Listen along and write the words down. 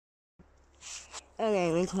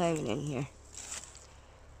Okay, we're climbing in here.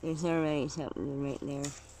 There's already something right there.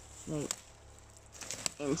 Like,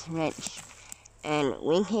 it's rich. And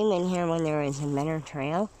we came in here when there was a better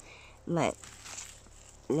trail, but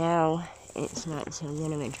now it's not so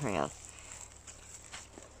good of a trail.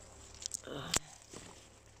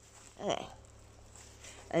 Okay.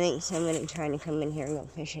 I think somebody tried to come in here and go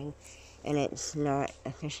fishing, and it's not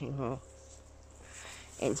a fishing hole.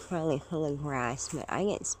 It's probably full of grass, but I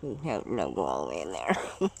get spooked out and don't go all the way in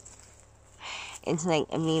there. It's like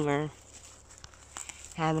a beaver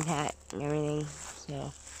habitat and everything,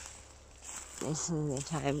 so this is the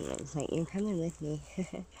time when it's like, you're coming with me.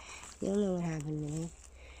 You'll know what happened to me.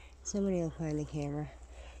 Somebody will find the camera.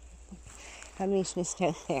 How many's just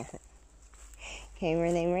out there? Okay,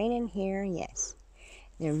 were they right in here? Yes.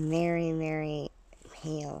 They're very, very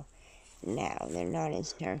pale now. They're not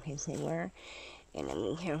as dark as they were. And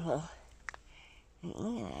I'm careful.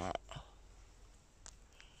 Look at that.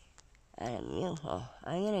 That is beautiful.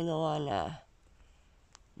 I'm gonna go on,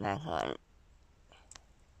 back on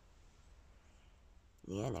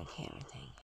the other camera thing.